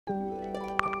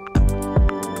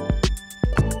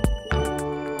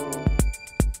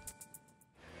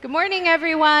Good morning,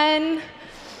 everyone.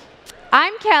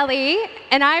 I'm Kelly,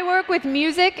 and I work with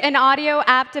music and audio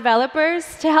app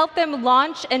developers to help them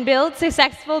launch and build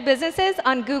successful businesses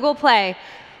on Google Play.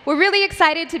 We're really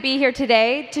excited to be here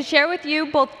today to share with you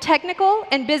both technical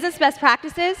and business best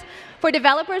practices for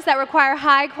developers that require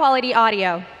high-quality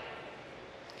audio.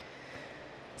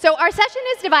 So our session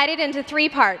is divided into 3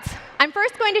 parts. I'm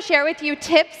first going to share with you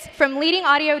tips from leading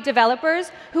audio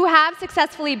developers who have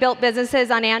successfully built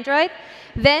businesses on Android.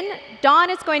 Then Dawn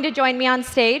is going to join me on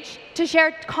stage to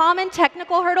share common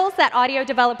technical hurdles that audio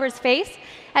developers face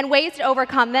and ways to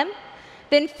overcome them.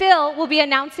 Then Phil will be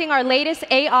announcing our latest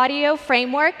A-Audio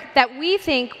framework that we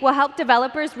think will help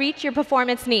developers reach your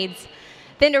performance needs.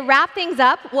 Then to wrap things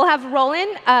up, we'll have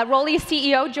Roland, Rolly's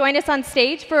CEO, join us on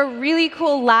stage for a really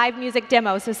cool live music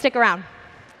demo, so stick around.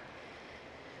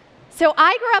 So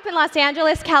I grew up in Los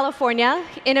Angeles, California,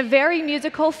 in a very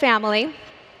musical family.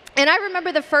 And I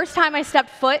remember the first time I stepped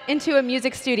foot into a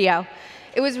music studio.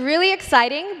 It was really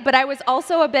exciting, but I was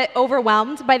also a bit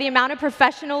overwhelmed by the amount of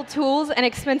professional tools and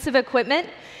expensive equipment,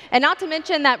 and not to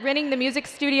mention that renting the music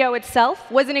studio itself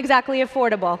wasn't exactly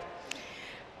affordable.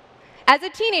 As a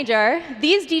teenager,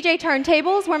 these DJ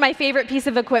turntables were my favorite piece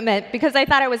of equipment because I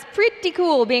thought it was pretty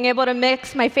cool being able to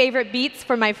mix my favorite beats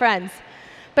for my friends.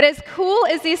 But as cool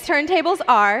as these turntables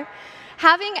are,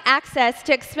 having access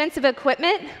to expensive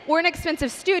equipment or an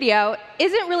expensive studio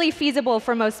isn't really feasible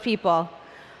for most people.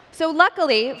 So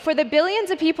luckily, for the billions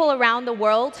of people around the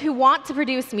world who want to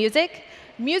produce music,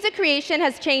 music creation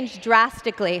has changed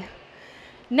drastically.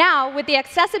 Now, with the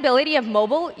accessibility of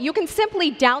mobile, you can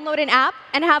simply download an app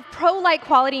and have pro-like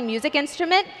quality music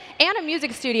instrument and a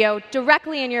music studio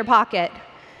directly in your pocket,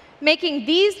 making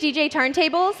these DJ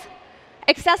turntables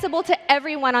accessible to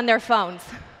everyone on their phones.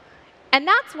 And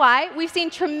that's why we've seen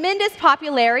tremendous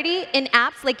popularity in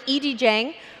apps like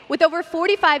eDJing, with over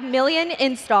 45 million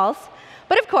installs.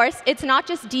 But of course, it's not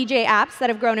just DJ apps that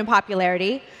have grown in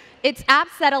popularity. It's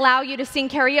apps that allow you to sing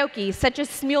karaoke, such as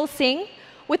Smule Sing,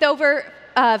 with over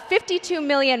 52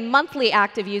 million monthly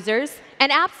active users,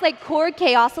 and apps like Chord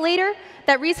K-Oscillator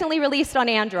that recently released on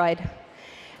Android.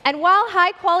 And while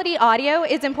high-quality audio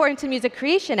is important to music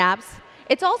creation apps,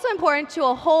 it's also important to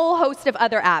a whole host of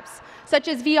other apps, such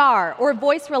as VR or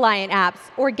voice-reliant apps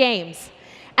or games.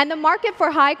 And the market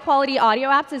for high-quality audio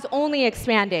apps is only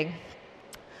expanding.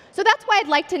 So that's why I'd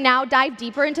like to now dive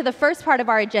deeper into the first part of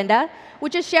our agenda,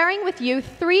 which is sharing with you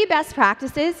 3 best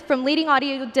practices from leading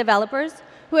audio developers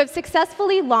who have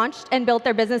successfully launched and built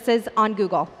their businesses on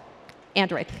Google,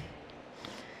 Android.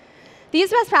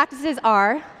 These best practices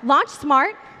are launch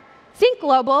smart, think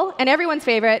global, and everyone's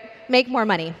favorite, make more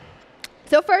money.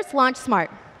 So first, launch smart.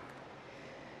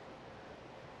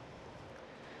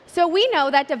 So we know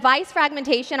that device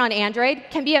fragmentation on Android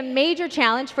can be a major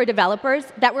challenge for developers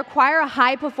that require a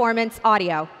high-performance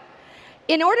audio.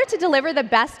 In order to deliver the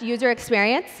best user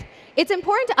experience, it's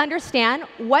important to understand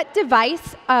what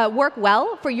device work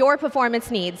well for your performance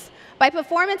needs. By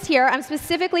performance here, I'm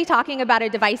specifically talking about a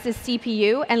device's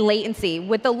CPU and latency.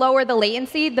 With the lower the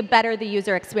latency, the better the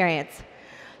user experience.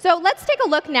 So let's take a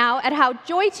look now at how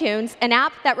JoyTunes, an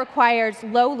app that requires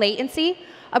low latency,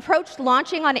 approached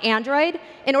launching on Android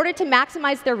in order to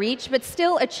maximize their reach but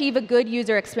still achieve a good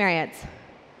user experience.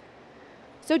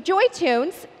 So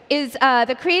JoyTunes is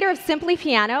the creator of Simply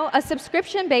Piano, a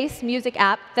subscription-based music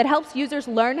app that helps users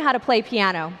learn how to play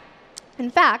piano. In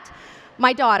fact,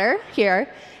 my daughter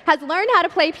here has learned how to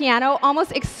play piano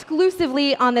almost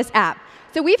exclusively on this app.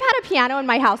 So we've had a piano in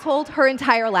my household her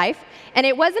entire life, and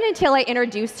it wasn't until I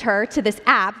introduced her to this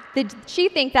app that she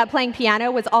think that playing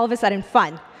piano was all of a sudden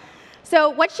fun. So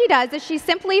what she does is she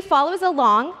simply follows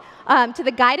along to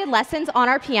the guided lessons on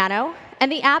our piano,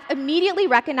 and the app immediately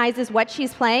recognizes what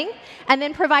she's playing and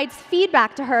then provides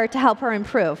feedback to her to help her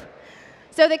improve.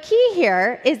 So the key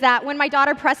here is that when my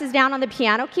daughter presses down on the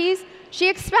piano keys, she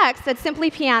expects that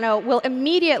Simply Piano will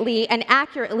immediately and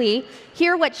accurately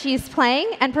hear what she's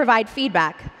playing and provide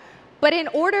feedback. But in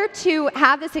order to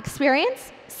have this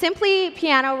experience, Simply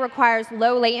Piano requires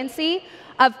low latency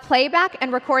of playback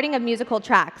and recording of musical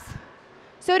tracks.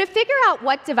 So to figure out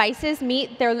what devices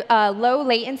meet their low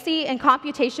latency and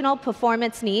computational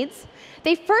performance needs,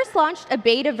 they first launched a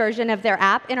beta version of their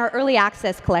app in our Early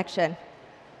Access collection.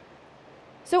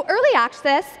 So Early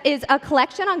Access is a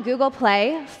collection on Google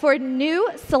Play for new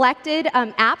selected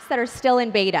apps that are still in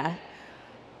beta.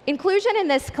 Inclusion in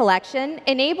this collection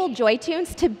enabled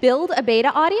JoyTunes to build a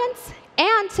beta audience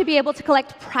and to be able to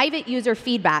collect private user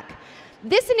feedback.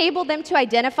 This enabled them to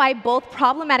identify both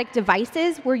problematic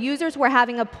devices where users were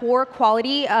having a poor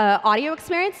quality audio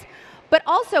experience, but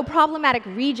also problematic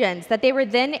regions that they were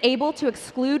then able to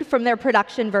exclude from their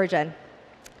production version.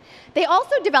 They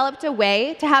also developed a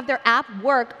way to have their app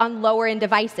work on lower-end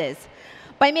devices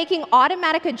by making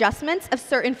automatic adjustments of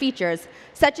certain features,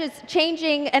 such as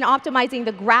changing and optimizing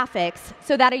the graphics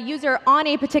so that a user on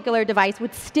a particular device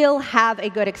would still have a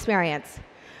good experience.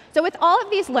 So with all of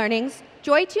these learnings,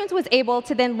 JoyTunes was able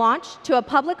to then launch to a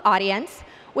public audience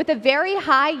with a very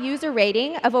high user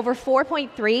rating of over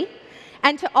 4.3,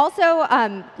 and to also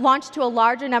launch to a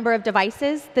larger number of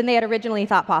devices than they had originally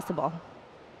thought possible.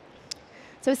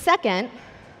 So second,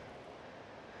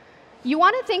 you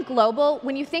want to think global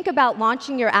when you think about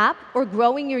launching your app or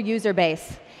growing your user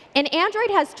base. And Android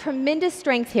has tremendous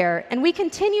strength here, and we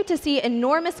continue to see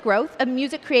enormous growth of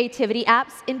music creativity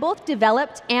apps in both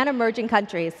developed and emerging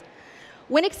countries.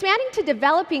 When expanding to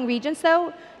developing regions,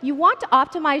 though, you want to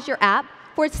optimize your app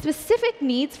for specific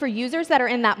needs for users that are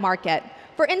in that market.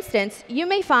 For instance, you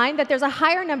may find that there's a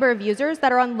higher number of users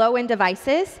that are on low-end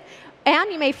devices,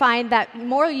 and you may find that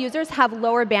more users have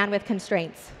lower bandwidth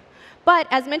constraints. But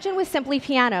as mentioned with Simply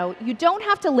Piano, you don't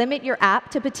have to limit your app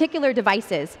to particular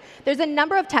devices. There's a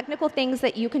number of technical things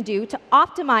that you can do to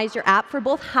optimize your app for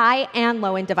both high and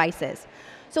low-end devices.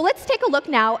 So let's take a look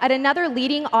now at another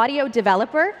leading audio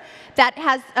developer that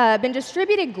has been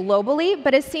distributed globally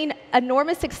but has seen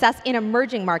enormous success in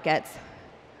emerging markets.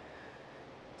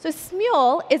 So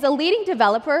Smule is a leading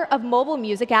developer of mobile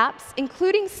music apps,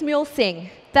 including Smule Sing,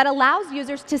 that allows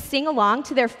users to sing along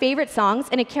to their favorite songs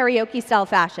in a karaoke-style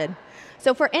fashion.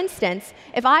 So for instance,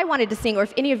 if I wanted to sing, or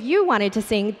if any of you wanted to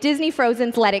sing Disney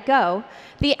Frozen's Let It Go,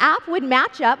 the app would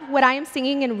match up what I am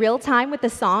singing in real time with the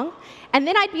song, and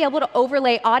then I'd be able to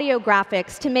overlay audio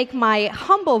graphics to make my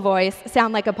humble voice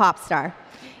sound like a pop star.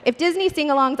 If Disney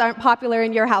sing-alongs aren't popular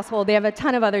in your household, they have a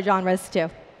ton of other genres too.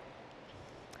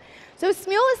 So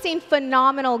Smule has seen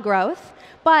phenomenal growth,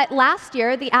 but last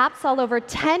year, the app saw over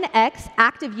 10x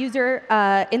active user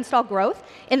install growth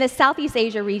in the Southeast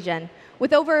Asia region,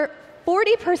 with over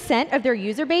 40% of their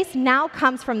user base now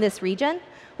comes from this region,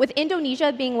 with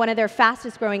Indonesia being one of their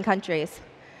fastest growing countries.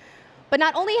 But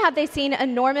not only have they seen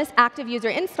enormous active user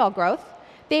install growth,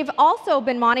 they've also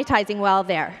been monetizing well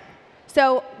there.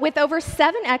 So with over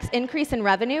 7x increase in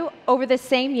revenue over the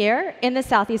same year in the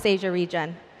Southeast Asia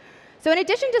region. So in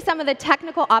addition to some of the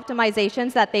technical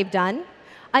optimizations that they've done,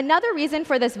 another reason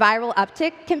for this viral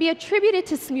uptick can be attributed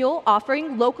to Smule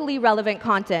offering locally relevant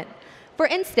content. For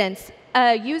instance,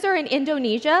 a user in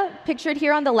Indonesia, pictured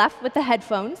here on the left with the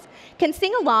headphones, can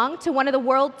sing along to one of the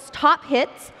world's top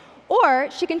hits, or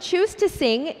she can choose to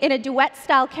sing in a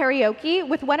duet-style karaoke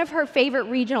with one of her favorite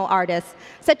regional artists,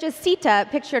 such as Sita,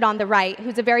 pictured on the right,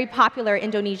 who's a very popular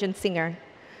Indonesian singer.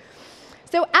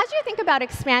 So as you think about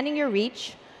expanding your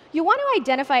reach, you want to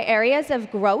identify areas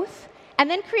of growth and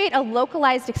then create a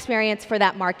localized experience for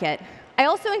that market. I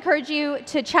also encourage you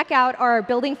to check out our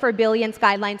Building for Billions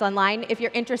guidelines online if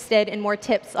you're interested in more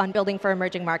tips on building for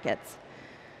emerging markets.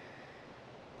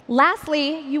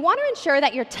 Lastly, you want to ensure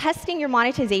that you're testing your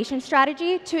monetization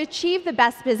strategy to achieve the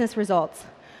best business results.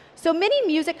 So many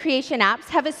music creation apps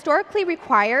have historically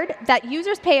required that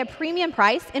users pay a premium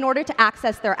price in order to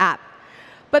access their app.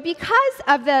 But because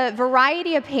of the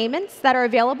variety of payments that are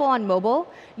available on mobile,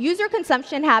 user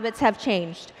consumption habits have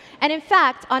changed. And in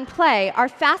fact, on Play, our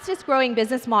fastest growing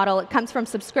business model comes from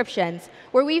subscriptions,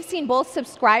 where we've seen both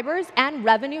subscribers and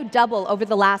revenue double over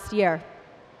the last year.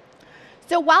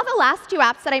 So while the last two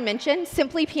apps that I mentioned,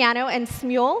 Simply Piano and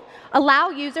Smule, allow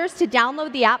users to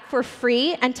download the app for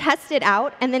free and test it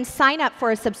out and then sign up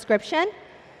for a subscription,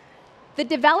 the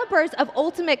developers of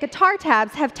Ultimate Guitar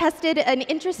Tabs have tested an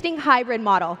interesting hybrid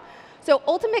model. So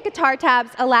Ultimate Guitar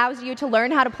Tabs allows you to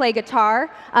learn how to play guitar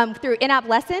through in-app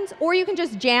lessons, or you can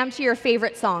just jam to your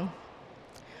favorite song.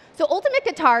 So Ultimate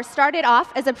Guitar started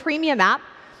off as a premium app,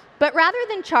 but rather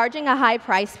than charging a high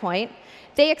price point,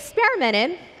 they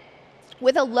experimented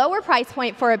with a lower price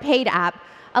point for a paid app,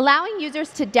 allowing users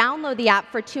to download the app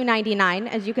for $2.99,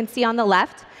 as you can see on the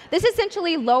left. This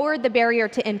essentially lowered the barrier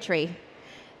to entry.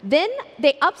 Then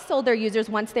they upsold their users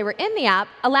once they were in the app,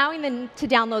 allowing them to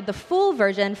download the full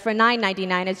version for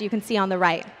 $9.99, as you can see on the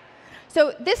right.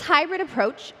 So this hybrid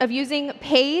approach of using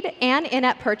paid and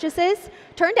in-app purchases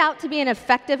turned out to be an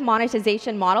effective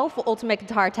monetization model for Ultimate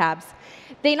Guitar Tabs.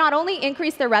 They not only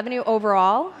increased their revenue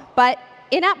overall, but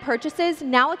in-app purchases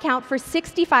now account for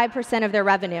 65% of their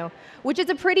revenue, which is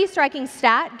a pretty striking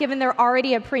stat given they're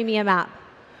already a premium app.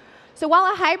 So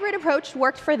while a hybrid approach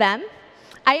worked for them,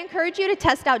 I encourage you to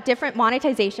test out different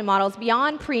monetization models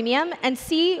beyond premium and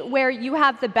see where you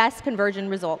have the best conversion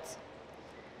results.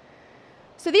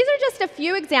 So these are just a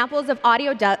few examples of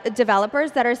audio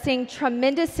developers that are seeing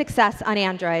tremendous success on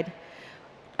Android.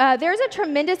 There's a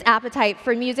tremendous appetite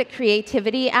for music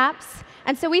creativity apps,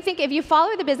 And so we think if you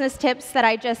follow the business tips that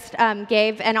I just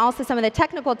gave, and also some of the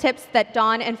technical tips that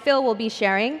Don and Phil will be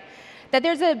sharing, that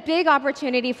there's a big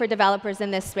opportunity for developers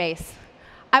in this space.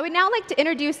 I would now like to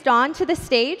introduce Don to the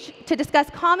stage to discuss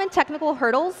common technical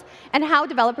hurdles and how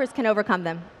developers can overcome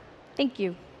them. Thank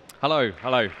you. Hello,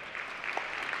 hello.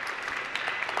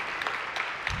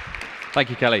 Thank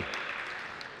you, Kelly.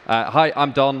 Hi,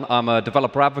 I'm Don. I'm a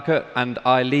developer advocate, and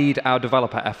I lead our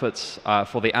developer efforts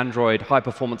for the Android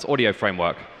high-performance audio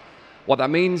framework. What that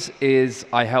means is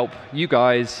I help you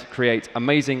guys create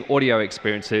amazing audio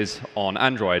experiences on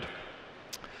Android.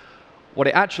 What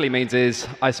it actually means is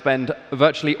I spend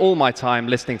virtually all my time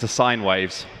listening to sine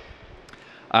waves.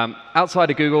 Outside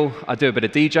of Google, I do a bit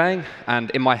of DJing, and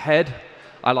in my head,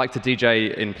 I like to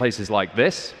DJ in places like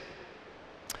this.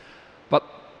 But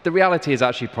the reality is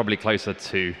actually probably closer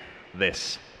to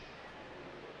this.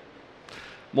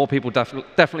 More people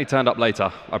definitely turned up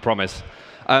later, I promise.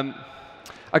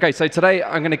 OK, so today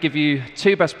I'm going to give you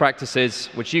 2 best practices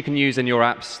which you can use in your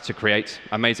apps to create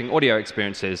amazing audio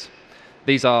experiences.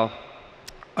 These are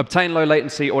obtain low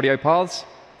latency audio paths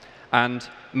and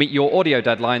meet your audio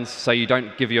deadlines so you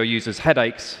don't give your users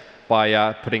headaches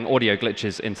by putting audio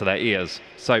glitches into their ears.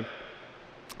 So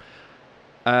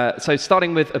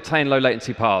starting with obtain low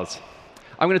latency paths.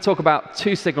 I'm going to talk about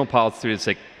 2 signal paths through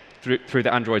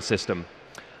the Android system.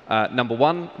 Number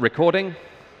 1, recording,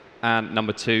 and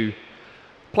number 2,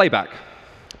 playback.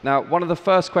 Now, one of the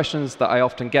first questions that I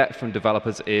often get from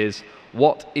developers is,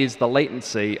 what is the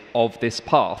latency of this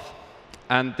path?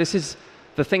 And this is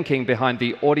the thinking behind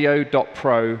the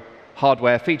audio.pro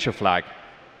hardware feature flag.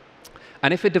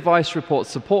 And if a device reports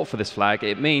support for this flag,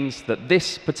 it means that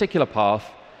this particular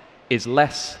path is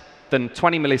less than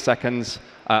 20 milliseconds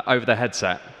over the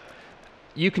headset.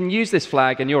 You can use this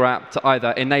flag in your app to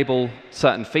either enable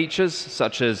certain features,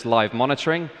 such as live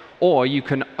monitoring, or you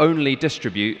can only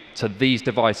distribute to these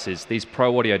devices, these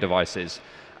pro audio devices.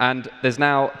 And there's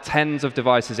now tens of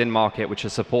devices in market which are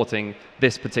supporting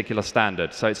this particular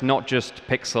standard. So it's not just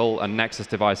Pixel and Nexus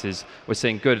devices. We're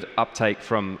seeing good uptake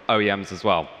from OEMs as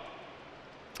well.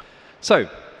 So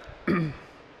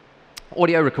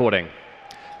audio recording.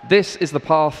 This is the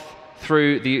path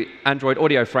through the Android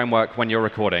audio framework when you're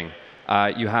recording.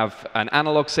 You have an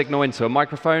analog signal into a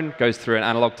microphone, goes through an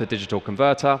analog to digital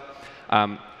converter,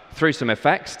 through some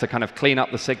effects to kind of clean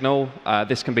up the signal.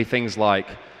 This can be things like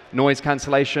noise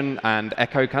cancellation and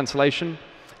echo cancellation.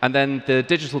 And then the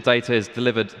digital data is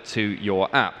delivered to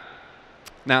your app.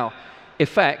 Now,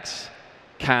 effects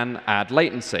can add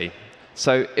latency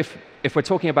So if we're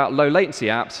talking about low latency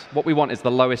apps, what we want is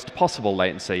the lowest possible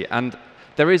latency. And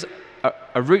there is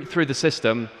a route through the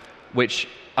system which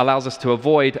allows us to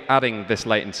avoid adding this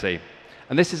latency.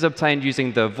 And this is obtained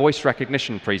using the voice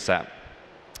recognition preset.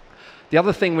 The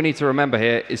other thing we need to remember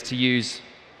here is to use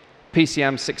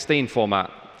PCM16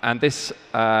 format. And this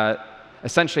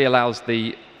essentially allows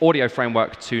the audio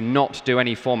framework to not do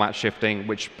any format shifting,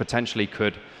 which potentially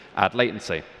could add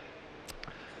latency.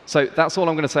 So that's all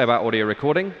I'm going to say about audio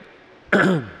recording.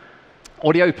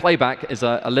 Audio playback is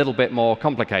a little bit more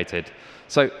complicated.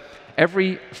 So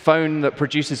every phone that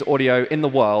produces audio in the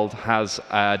world has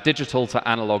a digital to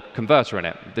analog converter in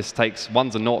it. This takes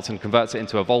ones and noughts and converts it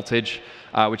into a voltage,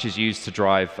 which is used to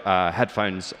drive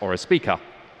headphones or a speaker.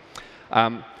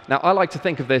 Now, I like to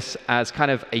think of this as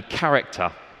kind of a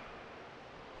character,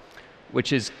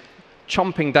 which is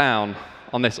chomping down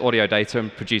on this audio data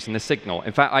and producing this signal.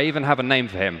 In fact, I even have a name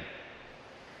for him,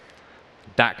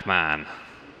 DACman.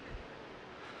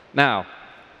 Now,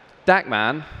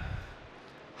 DACman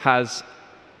has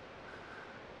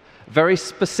very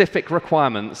specific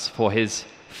requirements for his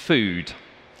food.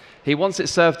 He wants it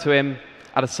served to him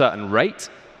at a certain rate,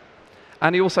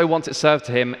 and he also wants it served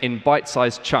to him in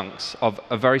bite-sized chunks of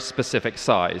a very specific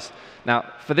size. Now,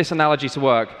 for this analogy to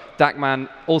work, DACman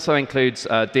also includes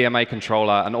a DMA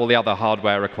controller and all the other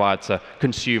hardware required to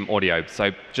consume audio,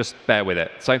 so just bear with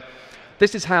it. So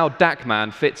this is how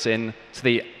DACman fits in to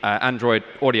the Android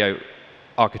audio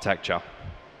architecture.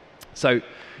 So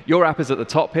your app is at the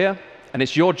top here, and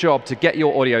it's your job to get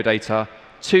your audio data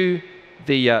to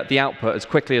the output as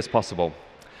quickly as possible.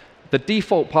 The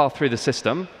default path through the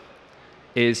system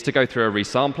is to go through a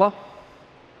resampler,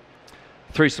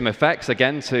 through some effects,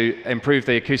 again, to improve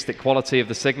the acoustic quality of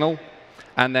the signal,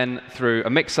 and then through a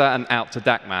mixer and out to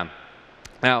DACman.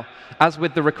 Now, as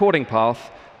with the recording path,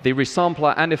 the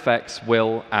resampler and effects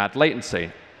will add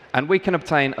latency. And we can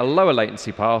obtain a lower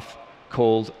latency path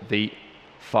called the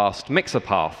fast mixer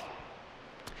path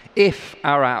if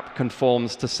our app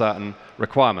conforms to certain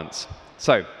requirements.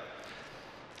 So,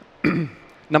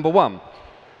 number one,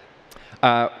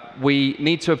 we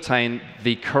need to obtain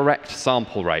the correct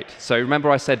sample rate. So remember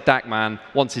I said DACman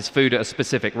wants his food at a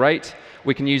specific rate.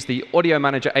 We can use the Audio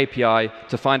Manager API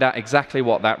to find out exactly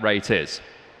what that rate is.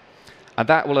 And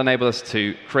that will enable us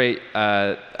to create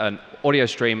an audio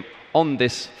stream on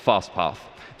this fast path.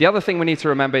 The other thing we need to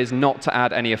remember is not to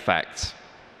add any effects.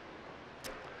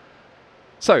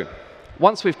 So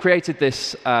once we've created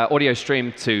this audio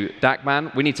stream to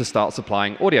DACman, we need to start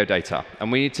supplying audio data.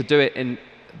 And we need to do it in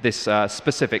this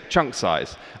specific chunk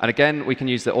size. And again, we can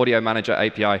use the Audio Manager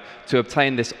API to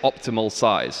obtain this optimal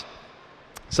size.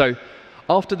 So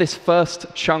after this first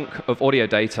chunk of audio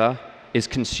data is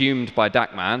consumed by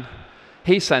DACman,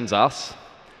 he sends us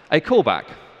a callback.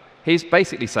 He's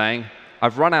basically saying,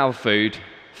 I've run out of food,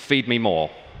 feed me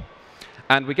more.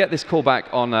 And we get this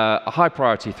callback on a high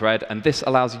priority thread, and this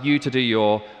allows you to do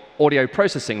your audio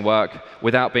processing work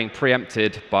without being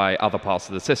preempted by other parts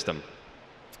of the system.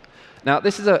 Now,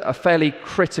 this is a fairly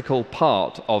critical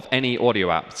part of any audio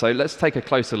app. So let's take a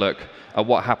closer look at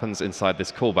what happens inside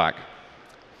this callback.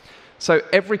 So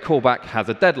every callback has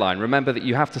a deadline. Remember that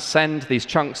you have to send these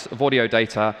chunks of audio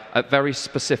data at very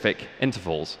specific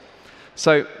intervals.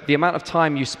 So the amount of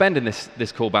time you spend in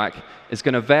this callback is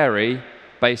going to vary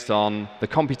based on the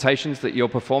computations that you're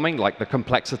performing, like the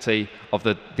complexity of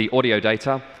the audio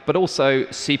data, but also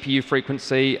CPU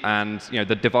frequency and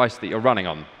the device that you're running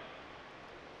on.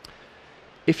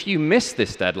 If you miss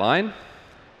this deadline,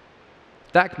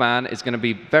 DACman is going to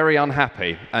be very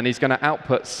unhappy, and he's going to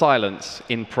output silence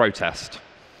in protest.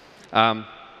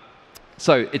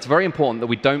 So it's very important that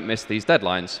we don't miss these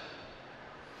deadlines.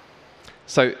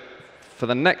 So for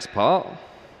the next part,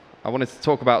 I wanted to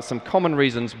talk about some common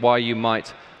reasons why you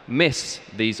might miss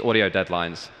these audio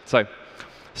deadlines. So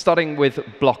starting with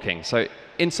blocking. So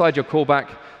inside your callback,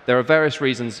 there are various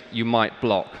reasons you might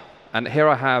block. And here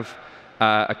I have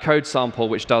a code sample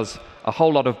which does a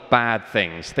whole lot of bad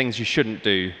things you shouldn't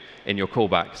do in your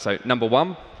callback. So number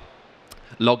one,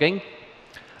 logging.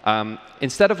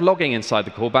 Instead of logging inside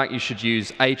the callback, you should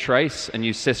use atrace and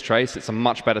use systrace. It's a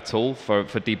much better tool for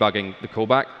debugging the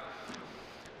callback.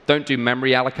 Don't do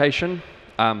memory allocation.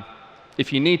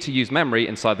 If you need to use memory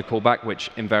inside the callback,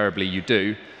 which invariably you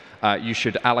do, you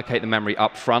should allocate the memory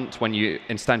up front when you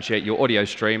instantiate your audio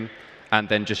stream, and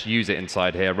then just use it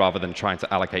inside here rather than trying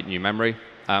to allocate new memory.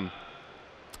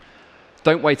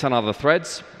 Don't wait on other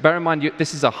threads. Bear in mind,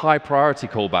 this is a high priority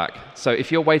callback. So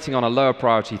if you're waiting on a lower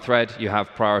priority thread, you have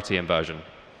priority inversion.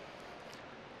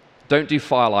 Don't do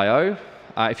file I/O.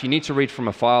 If you need to read from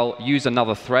a file, use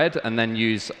another thread and then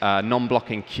use a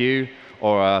non-blocking queue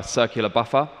or a circular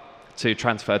buffer to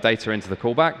transfer data into the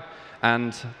callback.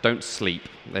 And don't sleep.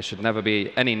 There should never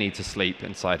be any need to sleep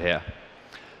inside here.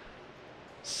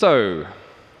 So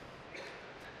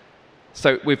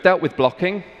we've dealt with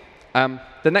blocking.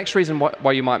 The next reason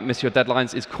why you might miss your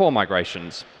deadlines is core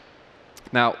migrations.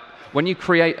 Now, when you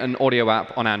create an audio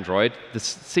app on Android, the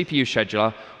CPU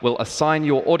scheduler will assign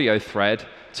your audio thread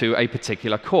to a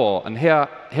particular core. And here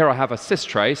I have a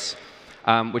systrace,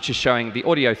 which is showing the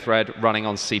audio thread running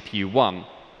on CPU 1.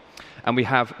 And we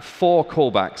have 4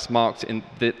 callbacks marked in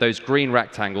those green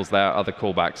rectangles there are the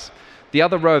callbacks. The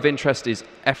other row of interest is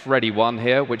fready1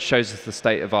 here, which shows us the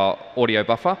state of our audio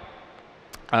buffer.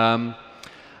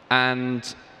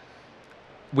 And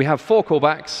we have 4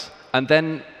 callbacks, and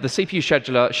then the CPU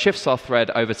scheduler shifts our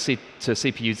thread over to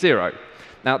CPU 0.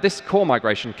 Now, this core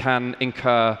migration can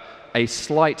incur a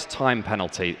slight time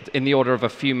penalty in the order of a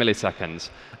few milliseconds.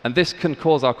 And this can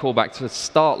cause our callback to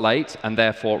start late and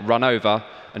therefore run over.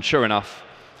 And sure enough,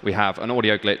 we have an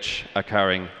audio glitch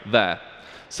occurring there.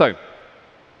 So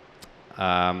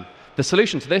the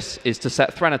solution to this is to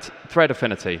set thread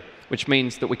affinity, which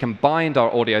means that we can bind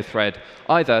our audio thread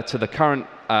either to the current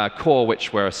core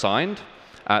which we're assigned.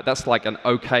 That's like an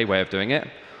OK way of doing it.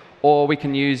 Or we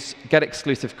can use get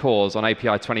exclusive cores on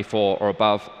API 24 or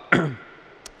above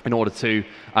in order to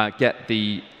get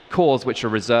the cores which are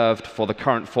reserved for the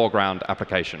current foreground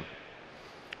application.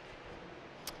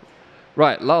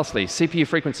 Right, lastly, CPU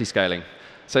frequency scaling.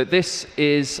 So this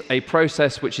is a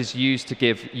process which is used to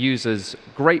give users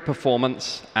great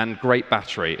performance and great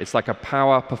battery. It's like a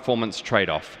power-performance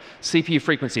trade-off. CPU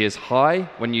frequency is high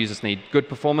when users need good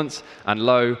performance, and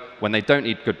low when they don't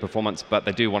need good performance, but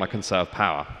they do want to conserve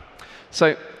power.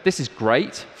 So this is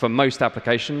great for most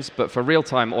applications, but for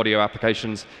real-time audio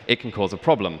applications, it can cause a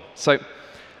problem. So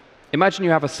imagine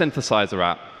you have a synthesizer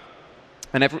app,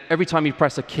 and every time you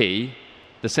press a key,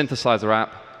 the synthesizer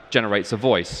app generates a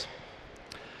voice.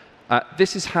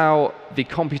 This is how the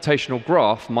computational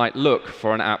graph might look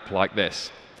for an app like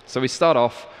this. So we start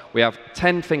off, we have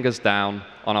 10 fingers down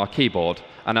on our keyboard,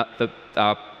 and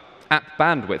our app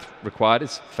bandwidth required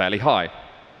is fairly high.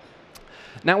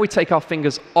 Now we take our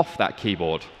fingers off that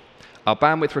keyboard. Our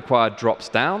bandwidth required drops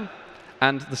down,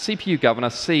 and the CPU governor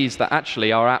sees that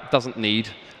actually our app doesn't need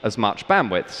as much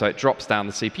bandwidth, so it drops down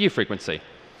the CPU frequency.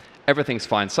 Everything's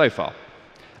fine so far.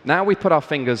 Now we put our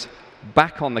fingers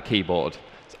back on the keyboard.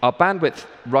 Our bandwidth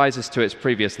rises to its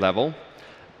previous level,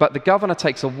 but the governor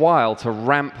takes a while to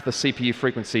ramp the CPU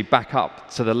frequency back up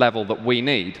to the level that we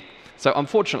need. So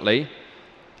unfortunately,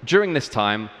 during this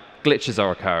time, glitches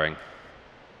are occurring.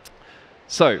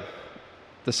 So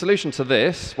the solution to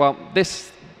this, well,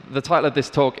 the title of this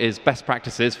talk is Best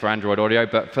Practices for Android Audio,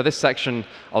 but for this section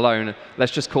alone,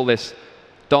 let's just call this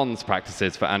Don's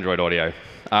Practices for Android Audio.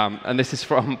 And this is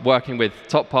from working with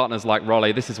top partners like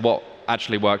Rolly. This is what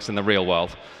actually works in the real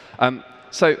world.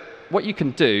 So what you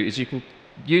can do is you can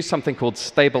use something called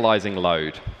stabilizing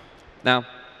load. Now,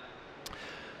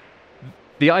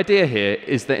 the idea here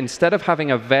is that instead of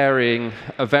having a varying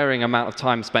amount of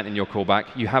time spent in your callback,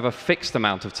 you have a fixed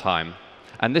amount of time.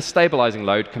 And this stabilizing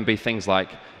load can be things like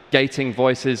gating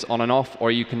voices on and off,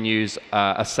 or you can use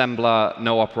assembler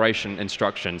no operation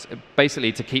instructions,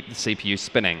 basically to keep the CPU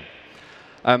spinning.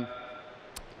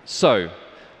 So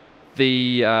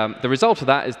the result of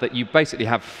that is that you basically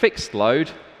have fixed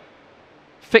load,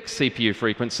 fixed CPU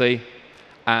frequency,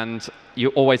 and you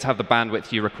always have the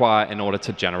bandwidth you require in order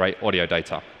to generate audio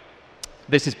data.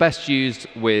 This is best used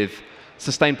with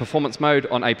sustained performance mode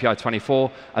on API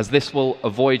 24, as this will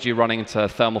avoid you running into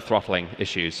thermal throttling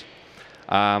issues.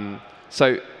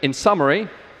 So in summary,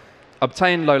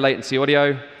 obtain low latency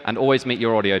audio and always meet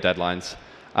your audio deadlines.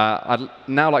 I'd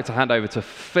now like to hand over to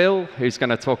Phil, who's going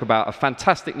to talk about a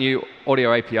fantastic new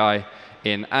audio API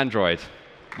in Android.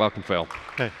 Welcome, Phil.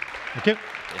 Okay, thank you.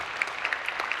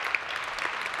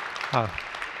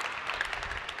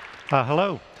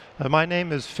 Hello. My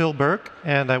name is Phil Burke,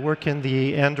 and I work in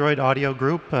the Android audio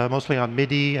group, mostly on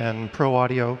MIDI and pro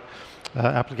audio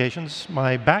applications.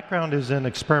 My background is in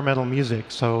experimental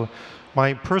music, so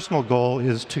my personal goal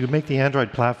is to make the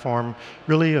Android platform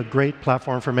really a great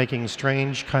platform for making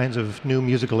strange kinds of new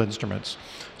musical instruments.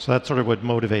 So that's sort of what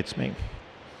motivates me.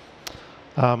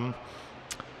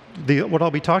 What I'll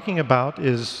be talking about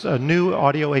is a new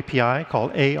audio API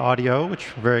called A-Audio, which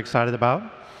I'm very excited about.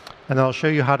 And then I'll show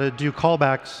you how to do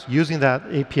callbacks using that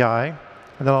API.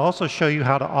 And then I'll also show you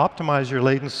how to optimize your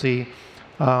latency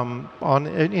on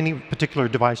any particular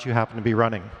device you happen to be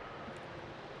running.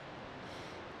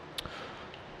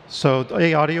 So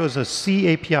A-Audio is a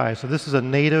C API. So this is a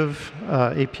native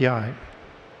API.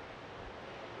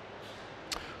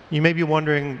 You may be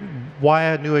wondering, why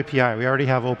a new API? We already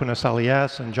have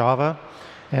OpenSLES and Java.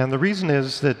 And the reason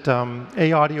is that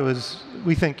A-Audio is,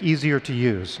 we think, easier to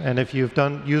use. And if you've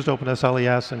used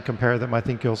OpenSLES and compare them, I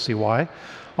think you'll see why.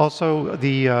 Also,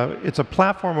 it's a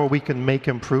platform where we can make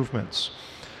improvements.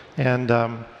 And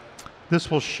this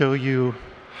will show you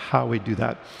how we do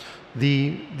that.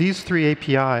 These three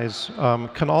APIs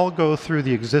can all go through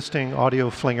the existing Audio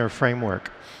Flinger framework.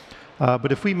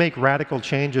 But if we make radical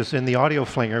changes in the Audio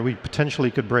Flinger, we potentially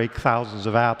could break thousands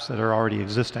of apps that are already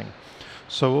existing.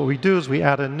 So what we do is we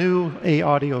add a new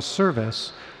A-Audio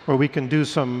service where we can do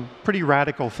some pretty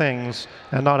radical things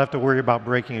and not have to worry about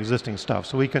breaking existing stuff.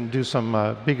 So we can do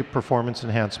some big performance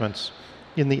enhancements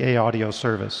in the A-Audio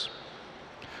service.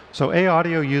 So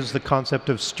A-Audio uses the concept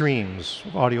of streams,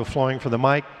 audio flowing from the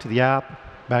mic to the app,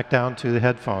 back down to the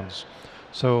headphones.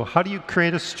 So how do you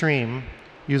create a stream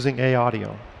using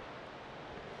A-Audio?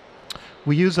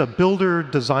 We use a builder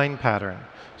design pattern.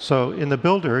 So in the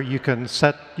builder, you can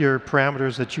set your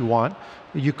parameters that you want.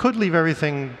 You could leave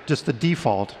everything just the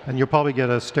default, and you'll probably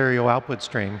get a stereo output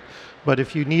stream. But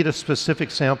if you need a specific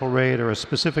sample rate or a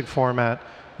specific format,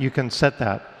 you can set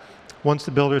that. Once the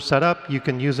builder is set up, you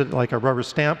can use it like a rubber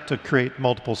stamp to create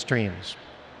multiple streams.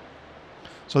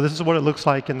 So this is what it looks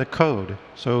like in the code.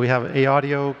 So we have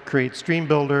A-Audio, create stream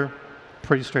builder,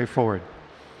 pretty straightforward.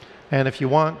 And if you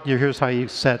want, here's how you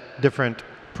set different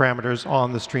parameters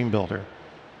on the stream builder.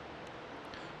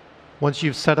 Once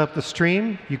you've set up the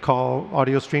stream, you call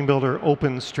Audio Stream Builder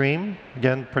open stream.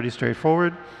 Again, pretty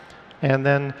straightforward. And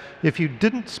then if you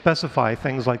didn't specify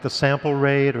things like the sample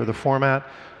rate or the format,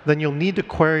 then you'll need to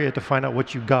query it to find out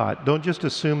what you got. Don't just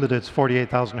assume that it's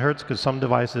 48,000 hertz, because some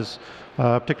devices,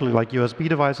 particularly like USB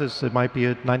devices, it might be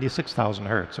at 96,000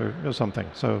 hertz or something.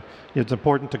 So it's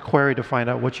important to query to find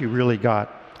out what you really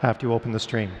got after you open the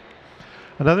stream.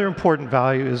 Another important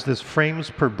value is this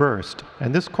frames per burst.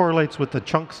 And this correlates with the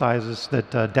chunk sizes that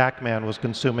DACman was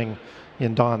consuming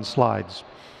in Don's slides.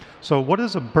 So what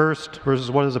is a burst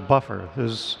versus what is a buffer?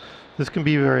 There's This can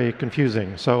be very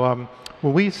confusing. So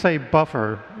when we say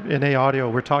buffer in A-audio,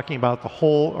 we're talking about the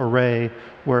whole array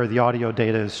where the audio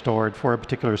data is stored for a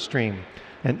particular stream.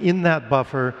 And in that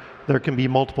buffer, there can be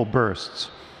multiple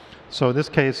bursts. So in this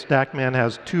case, DACman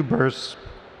has 2 bursts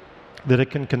that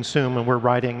it can consume, and we're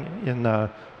writing in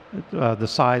the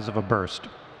size of a burst.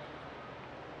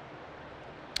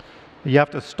 You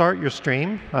have to start your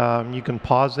stream. You can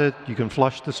pause it, you can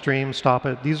flush the stream, stop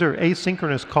it. These are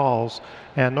asynchronous calls,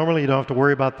 and normally you don't have to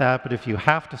worry about that, but if you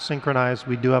have to synchronize,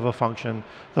 we do have a function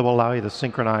that will allow you to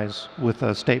synchronize with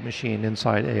a state machine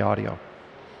inside A-audio.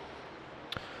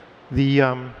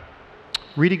 The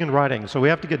reading and writing. So we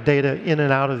have to get data in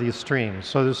and out of these streams.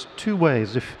 So there's 2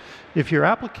 ways. If your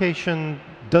application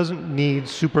doesn't need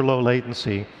super low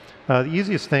latency, the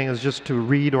easiest thing is just to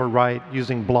read or write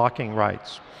using blocking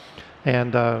writes.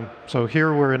 And so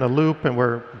here we're in a loop and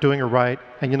we're doing a write,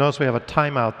 and you notice we have a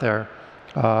timeout there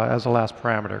as the last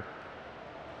parameter.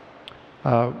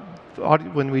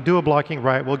 When we do a blocking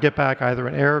write, we'll get back either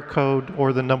an error code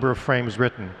or the number of frames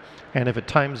written. And if it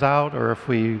times out, or if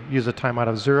we use a timeout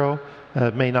of 0,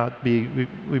 it may not be,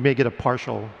 we may get a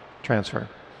partial transfer.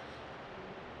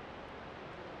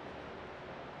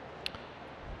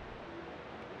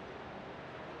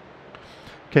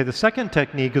 Okay, the second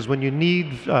technique is when you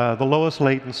need the lowest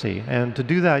latency. And to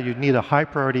do that, you'd need a high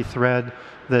priority thread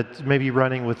that may be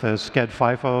running with a Sched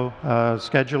FIFO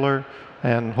scheduler,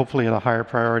 and hopefully at a higher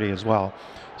priority as well.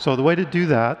 So the way to do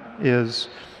that is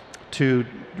to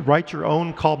write your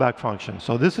own callback function.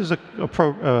 So this is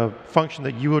a function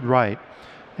that you would write,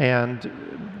 and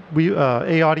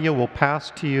A-audio will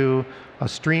pass to you a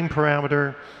stream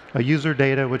parameter, a user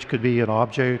data, which could be an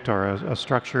object or a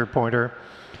structure pointer,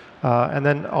 and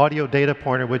then audio data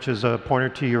pointer, which is a pointer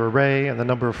to your array and the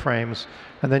number of frames,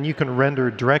 and then you can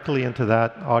render directly into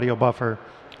that audio buffer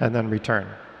and then return.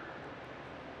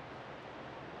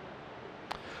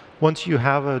 Once you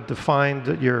have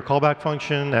defined your callback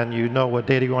function and you know what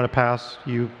data you want to pass,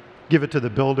 you give it to the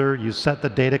builder, you set the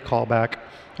data callback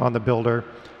on the builder,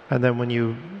 and then when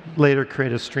you later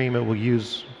create a stream, it will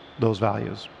use those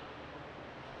values.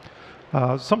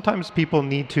 Sometimes people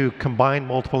need to combine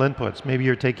multiple inputs. Maybe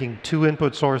you're taking 2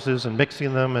 input sources and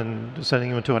mixing them and sending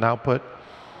them into an output.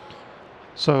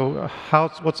 So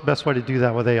what's the best way to do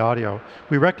that with A-audio?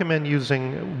 We recommend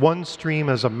using one stream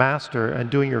as a master and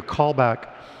doing your callback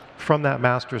from that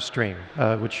master stream,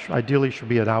 which ideally should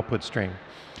be an output stream.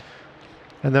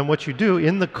 And then what you do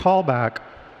in the callback,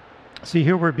 see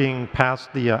here we're being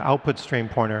passed the output stream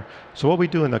pointer. So what we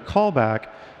do in the callback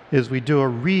is we do a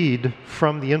read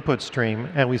from the input stream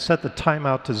and we set the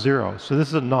timeout to 0. So this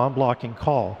is a non-blocking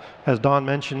call. As Don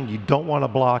mentioned, you don't want to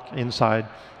block inside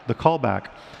the callback.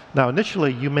 Now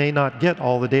initially you may not get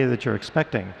all the data that you're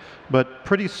expecting, but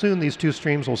pretty soon these 2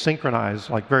 streams will synchronize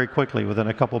like very quickly within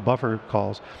a couple buffer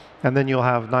calls, and then you'll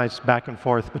have nice back and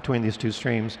forth between these 2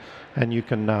 streams, and you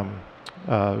can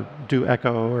do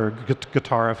echo or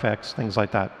guitar effects, things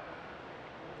like that.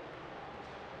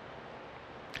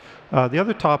 The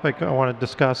other topic I want to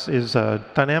discuss is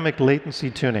dynamic latency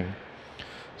tuning.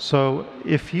 So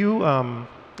if you,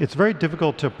 it's very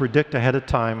difficult to predict ahead of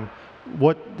time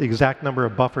what the exact number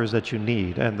of buffers that you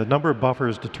need, and the number of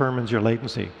buffers determines your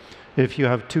latency. If you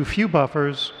have too few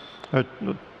buffers,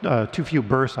 too few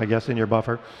bursts, I guess, in your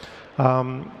buffer,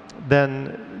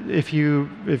 then if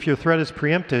your thread is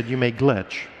preempted, you may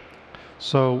glitch.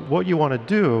 So what you want to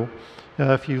do,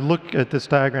 if you look at this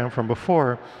diagram from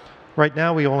before, right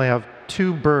now we only have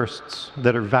 2 bursts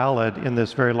that are valid in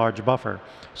this very large buffer.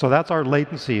 So that's our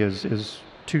latency is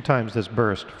 2 times this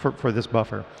burst for this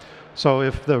buffer. So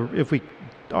if we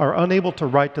are unable to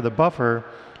write to the buffer,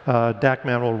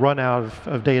 DACman will run out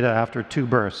of data after 2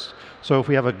 bursts. So if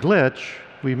we have a glitch,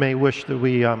 we may wish that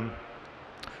we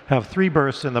have 3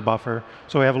 bursts in the buffer,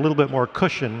 so we have a little bit more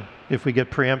cushion if we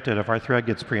get preempted, if our thread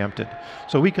gets preempted.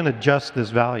 So we can adjust this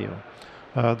value.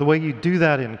 The way you do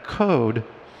that in code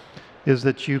is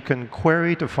that you can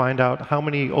query to find out how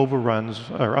many overruns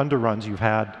or underruns you've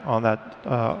had on that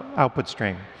output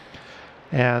stream.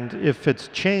 And if it's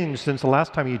changed since the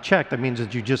last time you checked, that means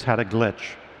that you just had a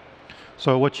glitch.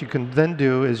 So what you can then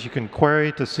do is you can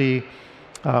query to see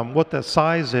what the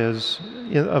size is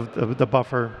of the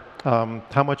buffer,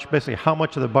 basically how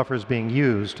much of the buffer is being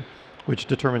used, which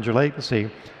determines your latency,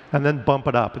 and then bump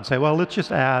it up and say, well, let's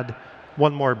just add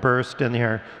 1 more burst in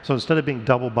here. So instead of being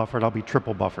double buffered, I'll be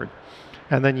triple buffered.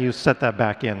 And then you set that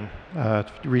back in,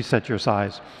 reset your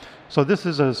size. So this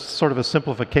is a sort of a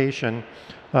simplification.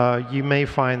 You may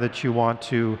find that you want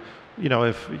to,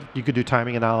 if you could do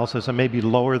timing analysis and maybe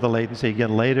lower the latency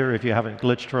again later if you haven't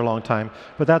glitched for a long time.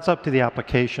 But that's up to the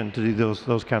application to do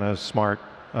those kind of smart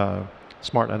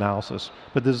smart analysis.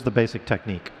 But this is the basic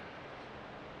technique.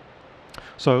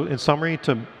 So in summary,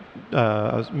 to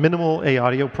a minimal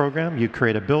audio program, you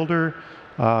create a builder,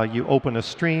 you open a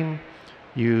stream,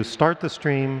 you start the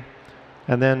stream,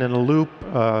 and then in a loop,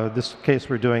 this case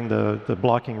we're doing the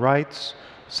blocking writes,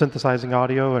 synthesizing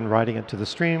audio and writing it to the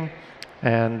stream,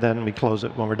 and then we close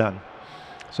it when we're done.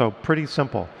 So pretty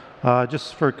simple.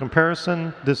 Just for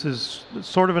comparison, this is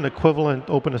sort of an equivalent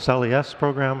OpenSLES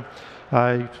program.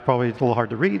 It's probably a little hard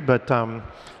to read, but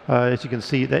as you can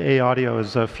see, the audio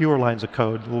is fewer lines of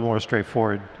code, a little more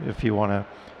straightforward if you want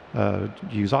to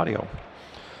use audio.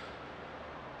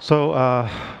 So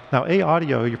now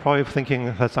audio, you're probably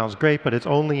thinking that sounds great, but it's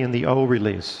only in the O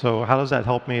release. So how does that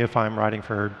help me if I'm writing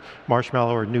for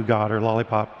Marshmallow or Nougat or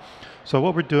Lollipop? So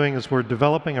what we're doing is we're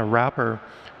developing a wrapper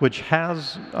which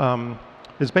has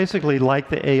is basically like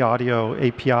the audio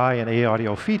API and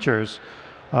audio features,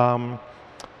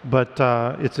 but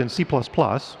it's in C++,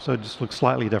 so it just looks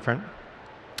slightly different.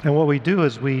 And what we do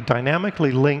is we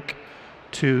dynamically link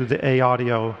to the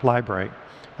audio library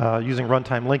using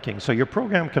runtime linking. So your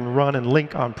program can run and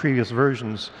link on previous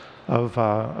versions of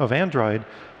Android,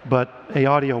 but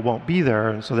audio won't be there.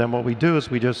 And so then what we do is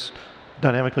we just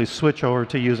dynamically switch over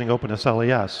to using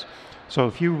OpenSLES. So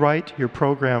if you write your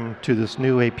program to this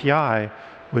new API,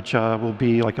 which will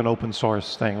be like an open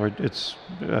source thing, where it's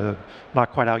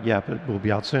not quite out yet, but it will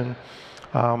be out soon.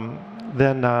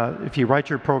 Then if you write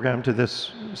your program to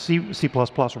this C++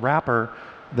 wrapper,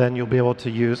 then you'll be able to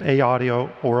use audio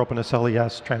or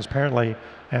OpenSLES transparently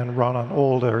and run on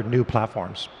old or new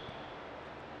platforms.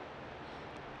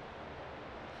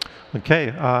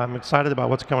 Okay, I'm excited about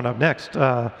what's coming up next.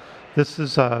 This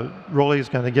is Rolly is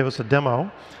going to give us a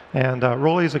demo. And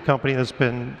Rolly is a company that's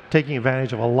been taking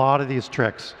advantage of a lot of these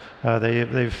tricks.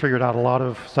 They've figured out a lot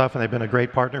of stuff, and they've been a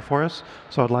great partner for us.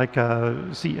 So I'd like their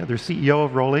CEO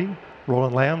of Rolly,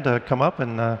 Roland Lamb, to come up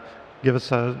and give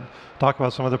us a talk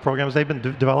about some of the programs they've been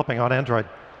developing on Android.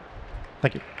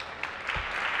 Thank you.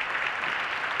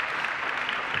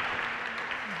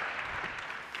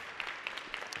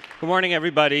 Good morning,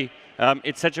 everybody.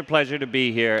 It's such a pleasure to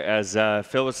be here. As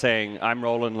Phil was saying, I'm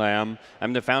Roland Lamb.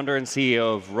 I'm the founder and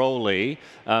CEO of Rolly,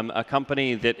 a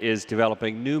company that is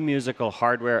developing new musical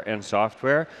hardware and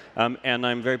software. And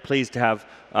I'm very pleased to have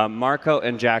Marco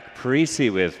and Jack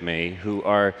Parisi with me, who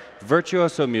are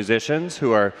virtuoso musicians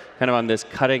who are kind of on this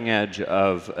cutting edge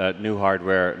of new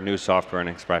hardware, new software, and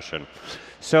expression.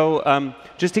 So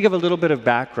just to give a little bit of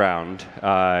background,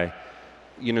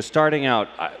 you know, starting out,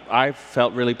 I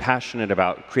felt really passionate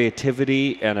about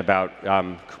creativity and about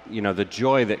you know, the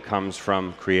joy that comes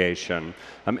from creation.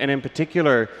 And in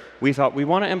particular, we thought we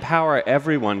want to empower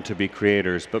everyone to be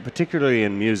creators, but particularly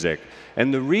in music.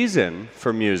 And the reason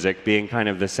for music being kind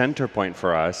of the center point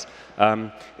for us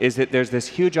is that there's this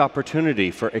huge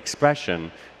opportunity for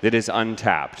expression that is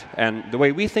untapped. And the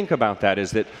way we think about that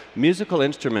is that musical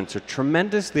instruments are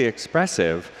tremendously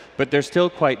expressive, but they're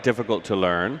still quite difficult to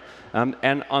learn.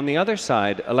 And on the other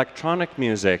side, electronic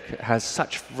music has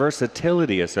such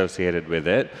versatility associated with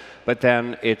it, but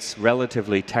then it's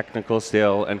relatively technical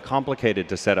still and complicated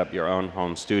to set up your own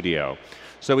home studio.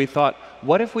 So we thought,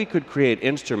 what if we could create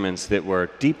instruments that were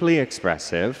deeply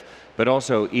expressive, but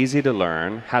also easy to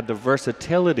learn, had the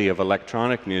versatility of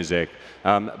electronic music,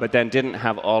 but then didn't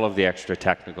have all of the extra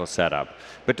technical setup.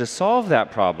 But to solve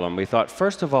that problem, we thought,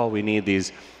 first of all, we need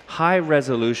these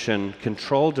high-resolution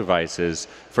control devices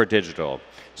for digital.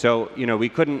 So, you know, we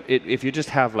couldn't, if you just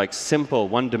have like simple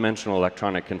one-dimensional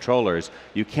electronic controllers,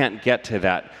 you can't get to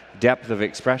that depth of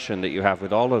expression that you have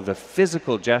with all of the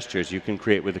physical gestures you can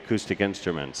create with acoustic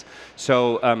instruments.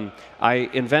 So I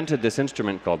invented this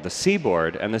instrument called the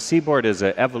C-board, and the C-board is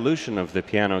an evolution of the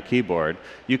piano keyboard.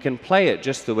 You can play it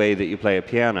just the way that you play a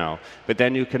piano, but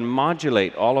then you can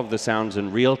modulate all of the sounds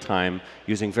in real time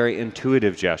using very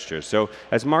intuitive gestures. So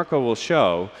as Marco will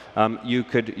show, you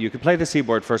could play the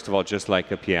C-board, first of all, just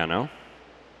like a piano.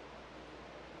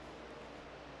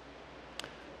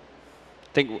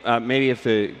 I think maybe if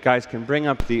the guys can bring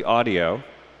up the audio.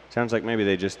 Sounds like maybe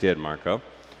they just did, Marco.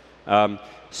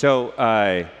 So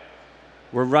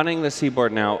we're running the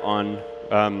C-board now on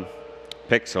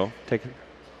Pixel. Take it.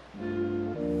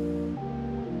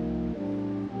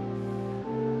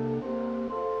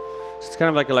 It's kind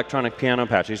of like electronic piano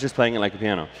patch. He's just playing it like a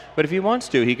piano. But if he wants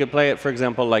to, he could play it, for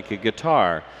example, like a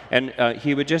guitar. And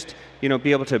he would just, you know,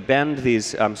 be able to bend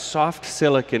these soft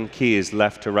silicon keys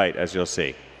left to right, as you'll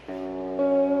see.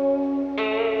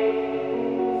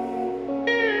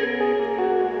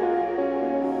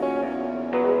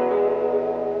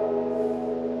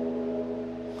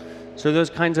 So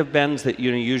those kinds of bends that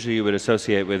usually you would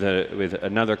associate with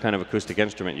another kind of acoustic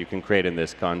instrument, you can create in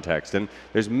this context. And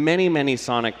there's many, many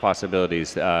sonic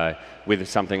possibilities with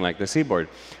something like the Seaboard.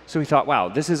 So we thought, wow,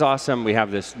 this is awesome. We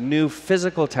have this new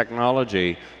physical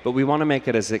technology, but we want to make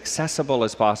it as accessible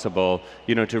as possible,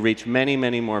 to reach many,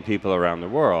 many more people around the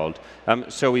world.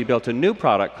 So we built a new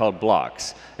product called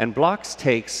Blocks. And Blocks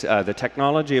takes the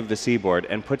technology of the Seaboard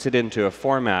and puts it into a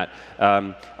format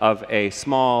of a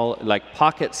small, like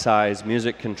pocket-sized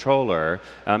music controller.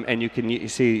 And you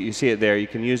see it there. You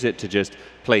can use it to just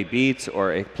play beats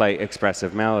or play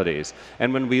expressive melodies.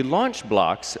 And when we launched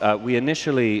Blocks, we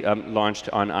initially launched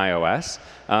on iOS,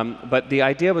 but the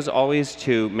idea was always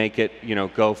to make it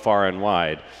go far and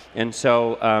wide. And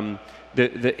so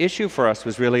the issue for us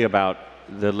was really about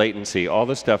the latency, all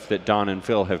the stuff that Don and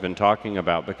Phil have been talking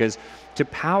about, because to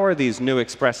power these new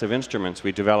expressive instruments,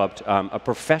 we developed a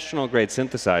professional-grade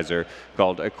synthesizer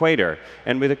called Equator.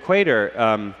 And with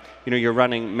Equator, you're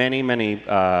running many, many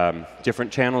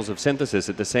different channels of synthesis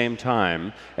at the same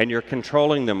time, and you're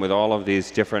controlling them with all of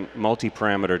these different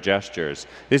multi-parameter gestures.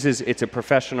 It's a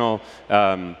professional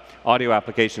audio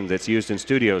application that's used in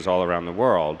studios all around the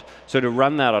world. So to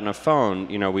run that on a phone,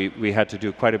 we had to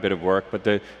do quite a bit of work, but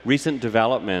the recent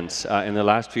developments in the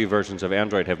last few versions of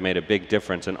Android have made a big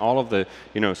difference, and all of the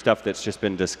stuff that's just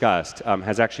been discussed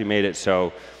has actually made it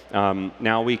so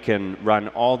now we can run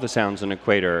all the sounds in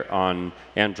Equator on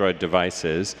Android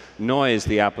devices. Noise,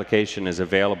 the application, is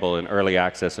available in early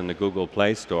access in the Google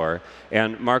Play Store.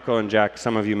 And Marco and Jack,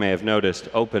 some of you may have noticed,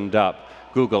 opened up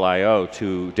Google I/O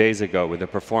 2 days ago with a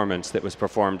performance that was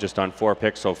performed just on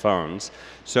 4-pixel phones.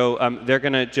 So they're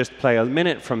going to just play a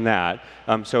minute from that.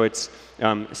 So it's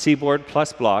Seaboard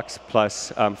plus Blocks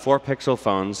plus 4-pixel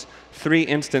phones, 3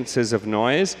 instances of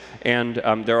noise, and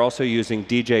they're also using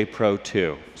DJ Pro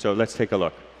 2. So let's take a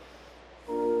look.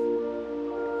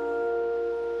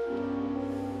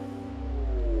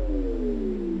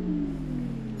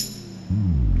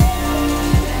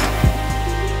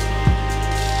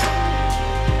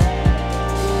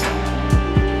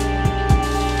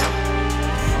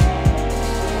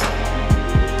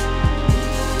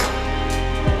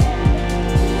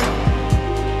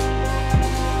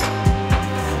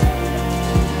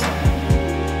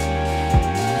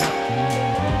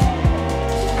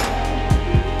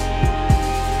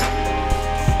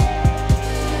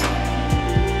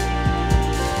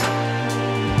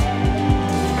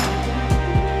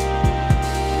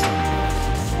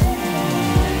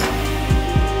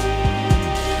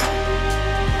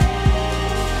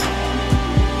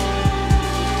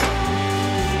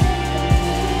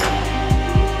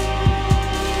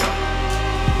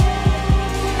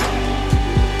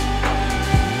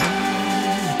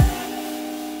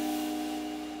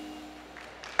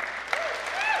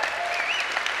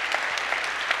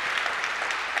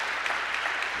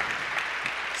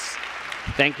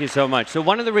 Thank you so much. So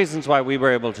one of the reasons why we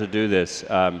were able to do this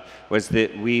was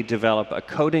that we developed a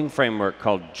coding framework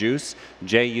called Juice,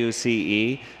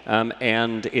 J-U-C-E,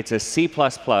 and it's a C++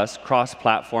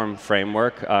 cross-platform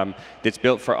framework that's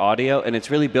built for audio, and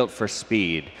it's really built for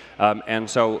speed. And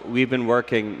so we've been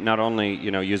working not only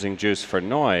using Juice for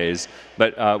noise,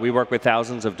 but we work with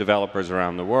thousands of developers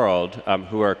around the world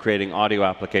who are creating audio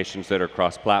applications that are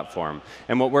cross-platform.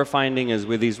 And what we're finding is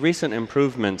with these recent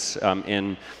improvements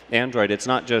in Android, it's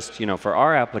not just for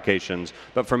our applications,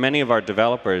 but for many of our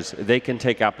developers, they can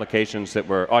take applications that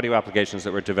were audio applications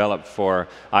that were developed for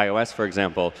iOS, for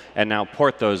example, and now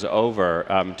port those over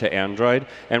to Android.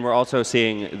 And we're also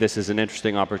seeing this as an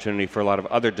interesting opportunity for a lot of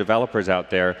other developers out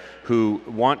there who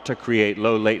want to create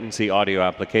low latency audio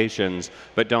applications,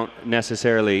 but don't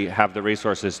necessarily have the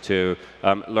resources to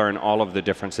learn all of the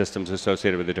different systems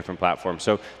associated with the different platforms.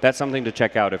 So that's something to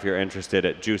check out if you're interested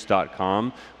at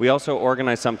juice.com. We also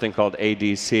organize something called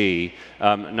ADC,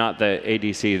 not the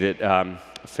ADC that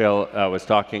Phil was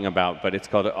talking about, but it's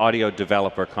called an Audio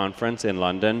Developer Conference in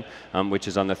London, which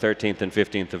is on the 13th and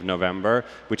 15th of November,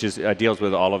 which deals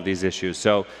with all of these issues.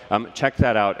 So check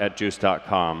that out at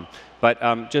juice.com.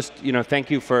 But just thank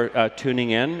you for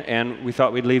tuning in, and we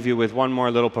thought we'd leave you with one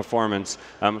more little performance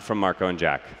from Marco and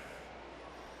Jack.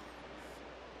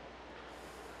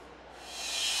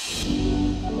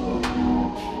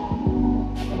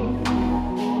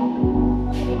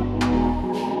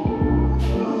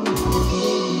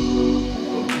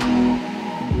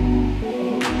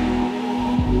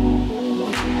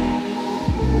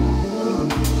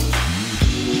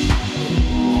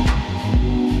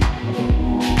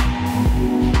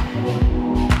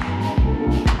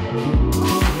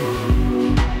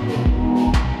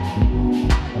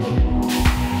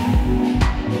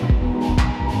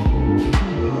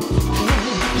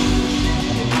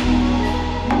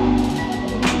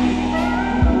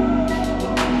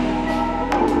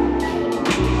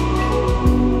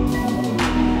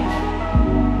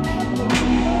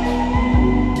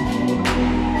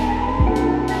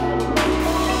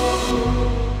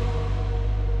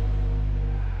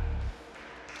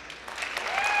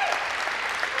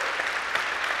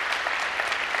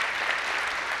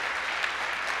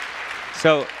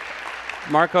 So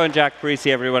Marco and Jack Parisi,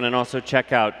 everyone, and also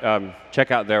check out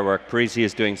their work. Parisi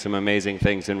is doing some amazing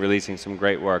things and releasing some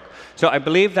great work. So I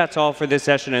believe that's all for this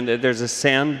session, and there's a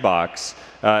sandbox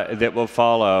that will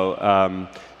follow.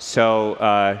 So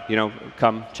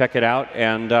come check it out,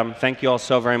 and thank you all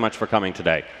so very much for coming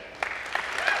today.